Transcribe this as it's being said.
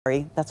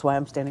Sorry, that's why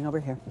I'm standing over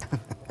here.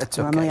 That's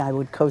okay. Normally I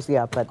would cozy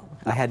up, but...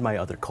 I had my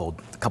other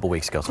cold a couple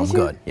weeks ago, so I'm Did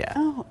you? good. Yeah.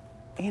 Oh,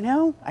 you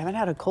know, I haven't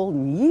had a cold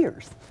in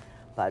years,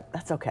 but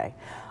that's okay.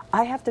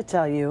 I have to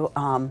tell you,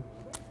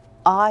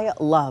 I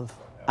love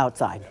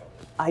outside.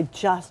 I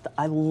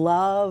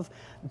love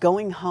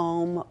going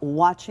home,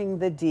 watching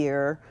the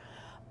deer,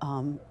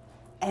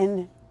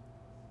 and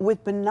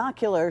with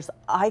binoculars,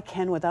 I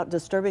can, without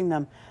disturbing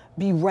them,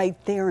 be right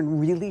there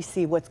and really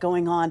see what's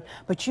going on.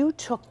 But you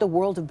took the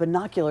world of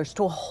binoculars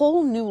to a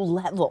whole new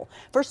level.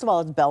 First of all,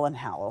 it's Bell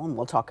Howell, and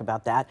we'll talk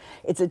about that.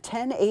 It's a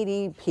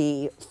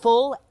 1080p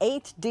full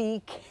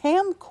HD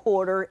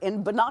camcorder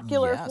in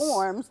binocular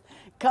forms.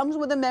 Comes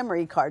with a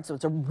memory card, so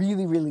it's a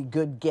really, really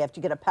good gift.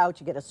 You get a pouch,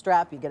 you get a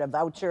strap, you get a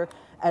voucher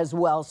as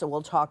well. So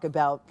we'll talk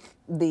about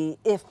the,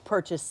 if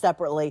purchased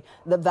separately,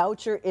 the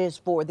voucher is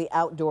for the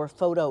outdoor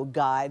photo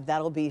guide.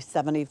 That'll be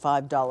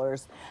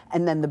 $75.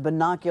 And then the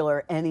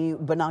binoculars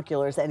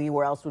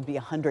anywhere else would be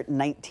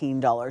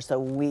 $119. So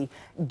we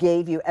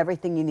gave you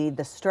everything you need.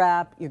 The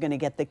strap, you're gonna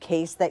get the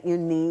case that you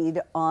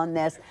need on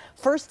this.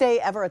 First day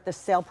ever at the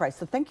sale price.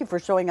 So thank you for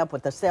showing up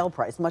with the sale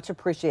price. Much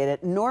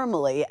appreciated.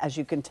 Normally, as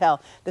you can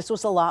tell, this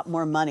was a lot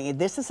more money.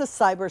 This is a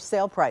cyber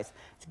sale price.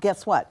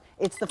 Guess what?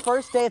 It's the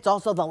first day, it's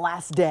also the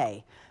last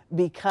day,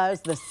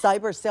 because the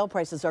cyber sale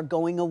prices are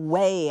going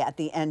away at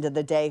the end of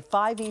the day.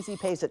 5 easy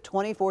pays at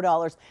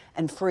 $24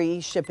 and free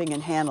shipping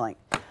and handling.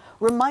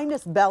 Remind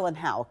us Bell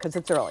Howell, because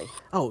it's early.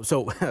 Oh,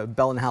 so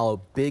Bell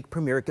Howell, big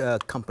premier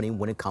company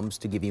when it comes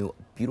to giving you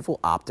beautiful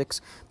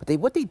optics. But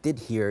what they did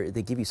here,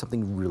 they give you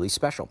something really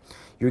special.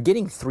 You're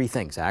getting 3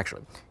 things,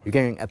 actually. You're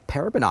getting a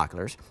pair of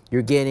binoculars,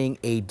 you're getting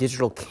a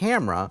digital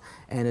camera,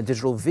 and a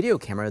digital video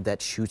camera that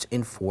shoots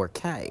in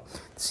 4K.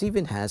 This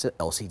even has an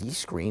LCD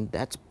screen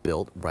that's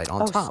built right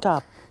on top.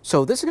 Stop.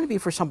 So this is going to be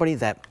for somebody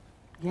that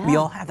we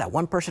all have that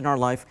one person in our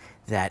life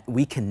that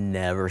we can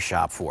never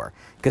shop for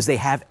because they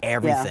have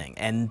everything,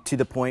 and to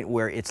the point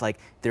where it's like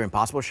they're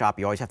impossible to shop.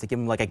 You always have to give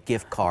them like a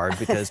gift card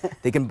because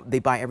they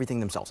buy everything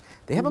themselves.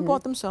 They haven't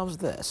bought themselves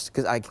this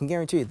because I can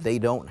guarantee you they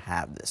don't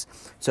have this.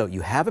 So you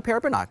have a pair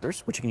of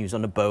binoculars which you can use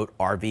on the boat,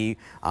 RV,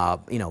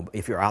 you know,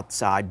 if you're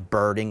outside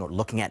birding or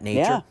looking at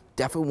nature.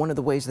 Definitely one of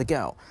the ways to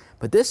go.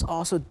 But this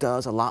also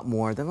does a lot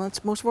more than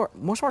most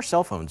of our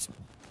cell phones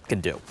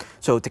can do.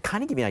 So to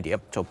kind of give you an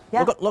idea, so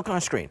look on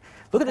a screen.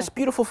 Look at this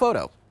beautiful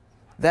photo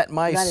that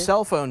my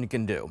cell phone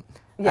can do.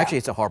 Actually,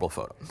 it's a horrible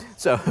photo.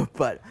 So,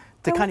 but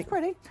to kind of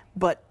pretty.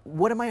 But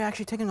what am I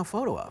actually taking a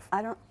photo of?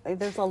 I don't.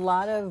 There's a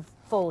lot of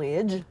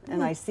foliage,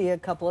 and I see a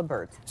couple of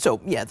birds. So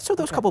yeah, so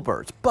those couple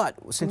birds. But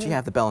since you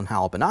have the Bell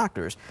Howell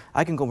binoculars,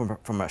 I can go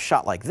from a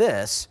shot like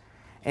this,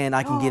 and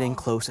I can get in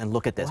close and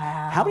look at this.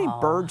 How many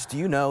birds do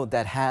you know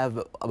that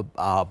have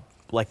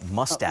like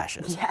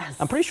mustaches? Yes.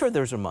 I'm pretty sure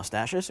those are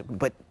mustaches,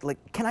 but like,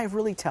 can I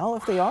really tell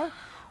if they are?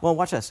 Well,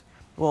 watch this.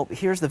 Well,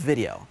 here's the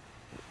video,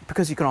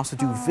 because you can also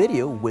do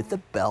video with the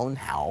Bell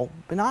Howell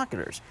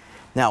binoculars.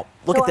 Now,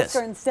 look at this.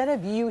 So instead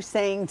of you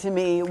saying to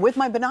me, with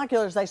my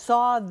binoculars, I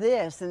saw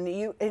this, and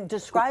you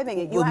describing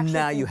it, you actually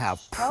now you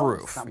have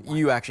proof. Someone.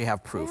 You actually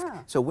have proof. Yeah.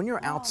 So when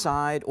you're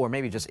outside, or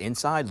maybe just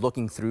inside,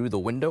 looking through the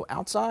window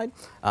outside,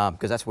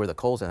 because that's where the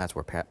cold's, and that's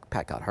where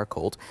Pat got her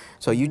cold.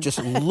 So you just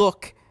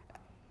look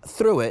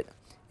through it.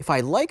 If I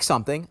like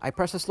something, I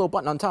press this little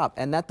button on top,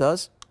 and that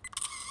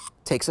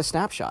takes a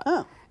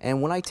snapshot. And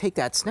when I take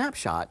that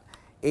snapshot,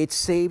 it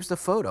saves the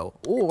photo,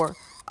 or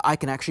I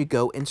can actually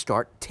go and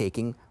start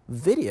taking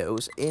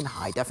videos in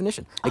high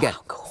definition. Again,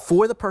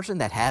 for the person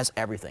that has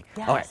everything.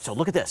 All right, so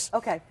look at this.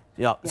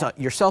 So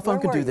your cell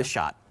phone can do this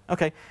shot.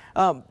 Okay.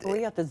 Were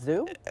you at the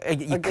zoo? A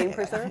game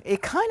preserve?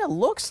 It kind of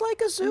looks like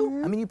a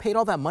zoo. I mean, you paid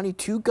all that money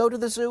to go to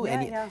the zoo,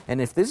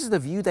 and if this is the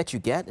view that you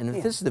get, and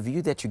if this is the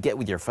view that you get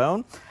with your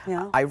phone,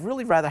 I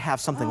really rather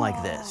have something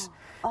like this.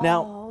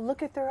 Now,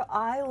 look at their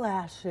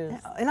eyelashes.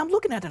 And I'm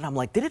looking at it, and I'm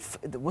like,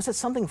 was it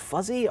something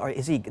fuzzy, or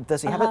does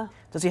he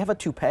have a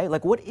toupee?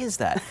 Like, what is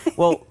that?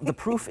 Well, the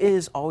proof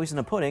is always in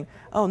the pudding.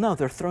 Oh no,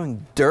 they're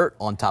throwing dirt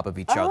on top of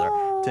each other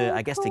to,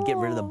 I guess, to get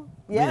rid of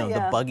the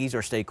the buggies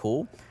or stay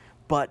cool.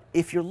 But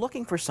if you're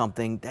looking for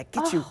something that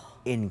gets you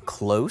in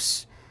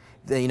close,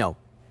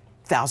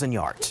 1,000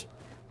 yards.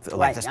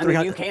 Like that's I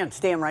mean, you can't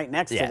stand right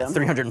next to them.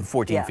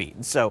 314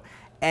 feet. So,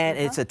 and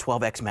it's a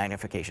 12x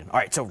magnification. All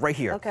right, so right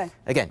here.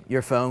 Again,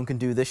 your phone can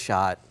do this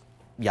shot,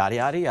 yada,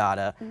 yada,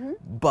 yada,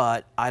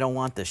 but I don't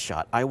want this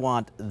shot. I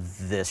want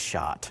this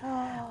shot.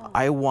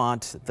 I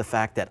want the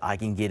fact that I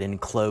can get in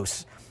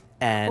close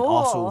and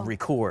also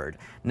record.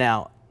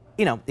 Now,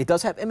 it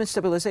does have image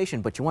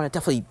stabilization, but you want to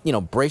definitely,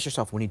 brace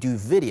yourself when you do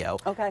video.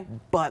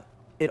 But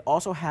it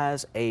also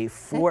has a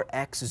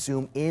 4x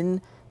zoom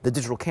in the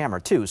digital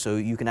camera too, so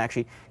you can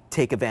actually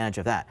take advantage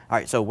of that. All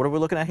right, so what are we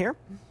looking at here?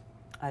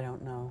 I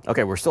don't know.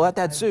 Okay, we're still at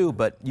that zoo,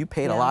 but you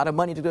paid a lot of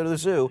money to go to the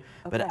zoo.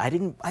 But I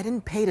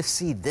didn't pay to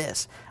see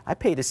this. I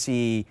paid to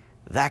see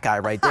that guy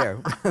right there,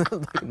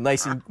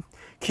 nice and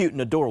cute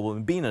and adorable,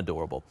 and being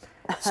adorable.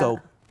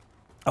 So,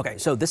 okay,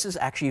 so this is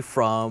actually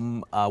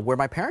from where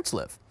my parents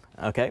live.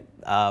 Okay,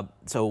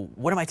 so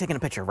what am I taking a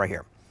picture of right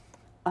here?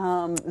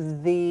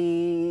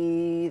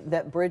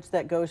 That bridge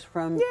that goes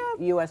from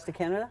U.S. to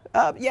Canada?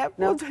 Yeah,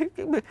 No?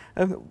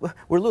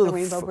 we're a little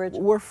Rainbow Bridge?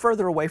 we're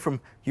further away from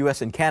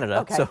U.S. and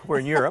Canada, Okay. so we're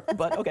in Europe.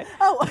 But okay.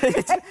 Oh,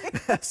 okay.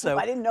 So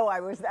I didn't know I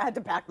had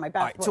to pack my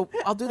all right, passport.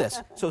 so I'll do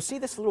this. So see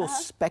this little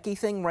specky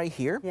thing right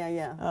here? Yeah,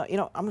 yeah. You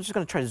know, I'm just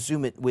going to try to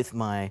zoom it with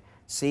my.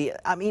 See,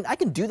 I mean, I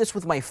can do this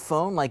with my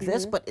phone like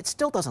this, but it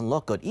still doesn't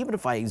look good, even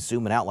if I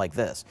zoom it out like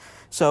this.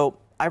 So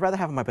I'd rather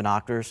have my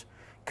binoculars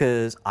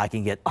because I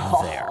can get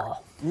there.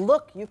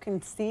 Look, you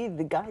can see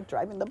the guy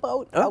driving the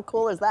boat. How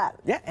cool is that?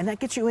 Yeah, and that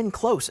gets you in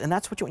close, and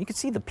that's what you want. You can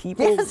see the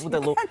people Yes, with the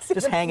little, you can see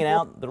just the hanging people.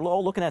 out. They're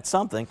all looking at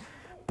something.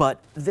 But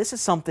this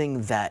is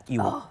something that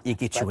it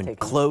gets you in breathtaking.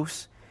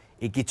 close.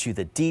 It gets you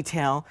the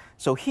detail.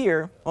 So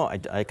here,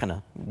 I kind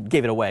of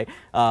gave it away.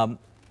 I'm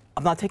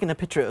not taking a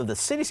picture of the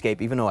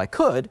cityscape, even though I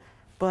could.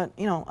 But,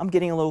 you know, I'm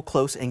getting a little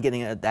close and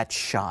getting that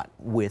shot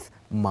with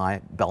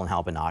my Bell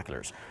Howell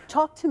binoculars.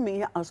 Talk to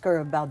me, Oscar,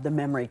 about the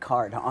memory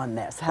card on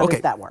this. How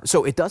does that work?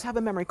 So it does have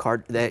a memory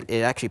card that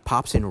it actually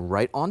pops in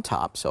right on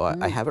top. So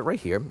I have it right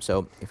here.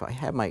 So if I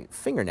have my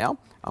finger now,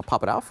 I'll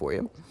pop it out for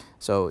you.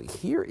 So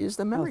here is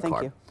the memory thank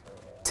card. you.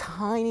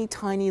 Tiny,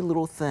 tiny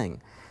little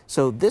thing.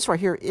 So this right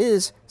here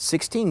is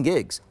 16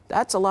 gigs.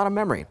 That's a lot of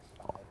memory.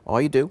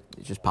 All you do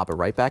is just pop it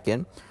right back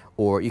in,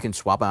 or you can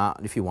swap it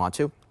out if you want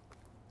to.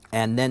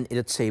 And then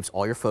it saves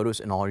all your photos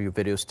and all your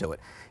videos to it.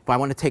 If I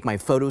want to take my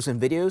photos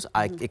and videos,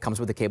 it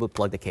comes with a cable,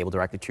 plug the cable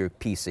directly to your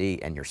PC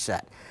and you're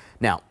set.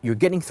 Now, you're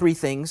getting three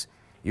things.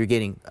 You're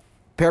getting a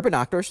pair of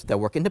binoculars that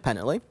work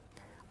independently.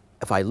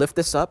 If I lift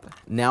this up,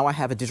 now I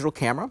have a digital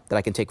camera that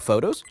I can take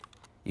photos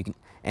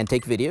and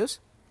take videos.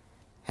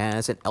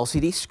 Has an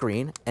LCD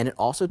screen, and it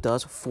also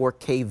does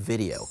 4K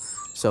video.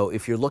 So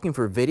if you're looking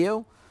for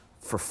video,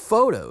 for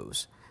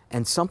photos,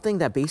 and something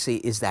that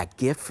basically is that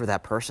gift for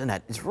that person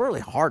that is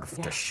really hard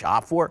to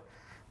shop for,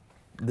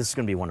 this is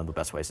going to be one of the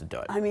best ways to do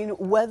it. I mean,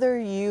 whether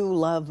you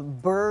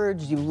love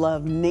birds, you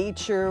love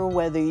nature,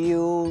 whether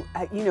you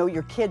know,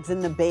 your kid's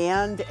in the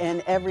band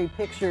and every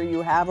picture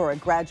you have or a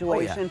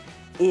graduation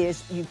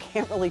is, you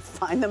can't really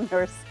find them,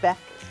 they're a speck.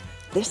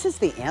 This is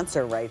the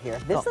answer right here.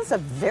 This is a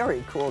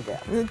very cool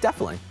gift.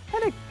 Definitely.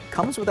 And it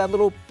comes with that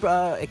little,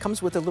 it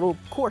comes with a little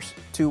course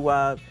to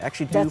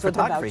actually do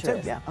photography too.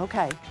 Yeah.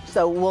 Okay.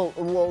 So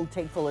we'll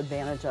take full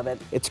advantage of it.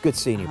 It's good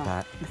seeing you,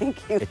 Pat.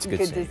 Thank you. It's good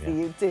to seeing see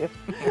you too.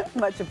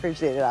 Much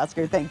appreciated,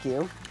 Oscar. Thank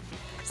you.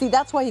 See,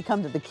 that's why you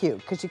come to theCUBE,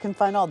 because you can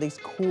find all these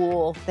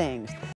cool things.